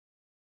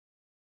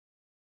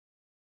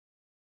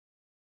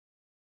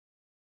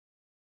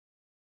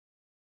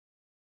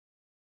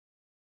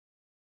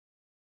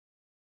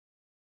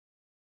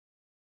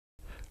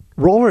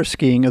Roller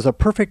skiing is a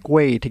perfect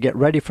way to get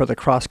ready for the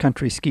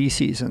cross-country ski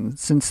season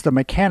since the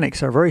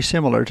mechanics are very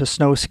similar to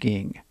snow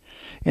skiing.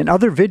 In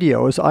other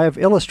videos, I have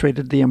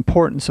illustrated the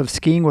importance of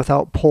skiing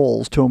without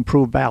poles to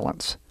improve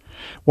balance.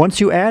 Once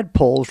you add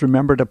poles,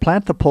 remember to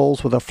plant the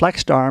poles with a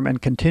flexed arm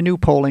and continue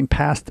poling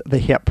past the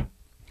hip.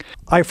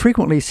 I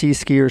frequently see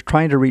skiers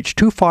trying to reach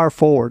too far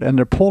forward and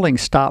their poling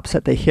stops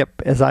at the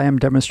hip, as I am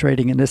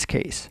demonstrating in this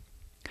case.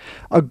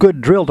 A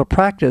good drill to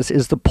practice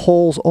is the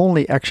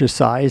poles-only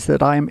exercise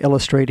that I am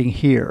illustrating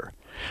here.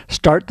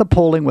 Start the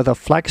poling with a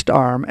flexed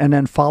arm and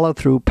then follow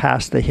through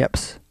past the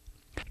hips.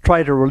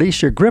 Try to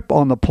release your grip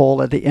on the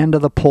pole at the end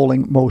of the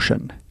poling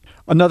motion.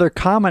 Another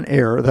common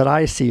error that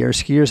I see are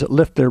skiers that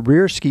lift their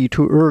rear ski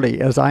too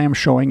early, as I am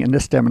showing in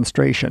this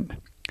demonstration.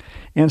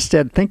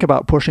 Instead, think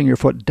about pushing your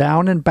foot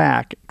down and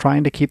back,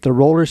 trying to keep the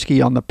roller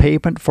ski on the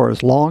pavement for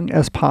as long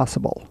as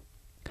possible.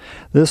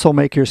 This will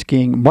make your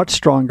skiing much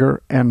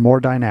stronger and more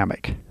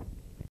dynamic.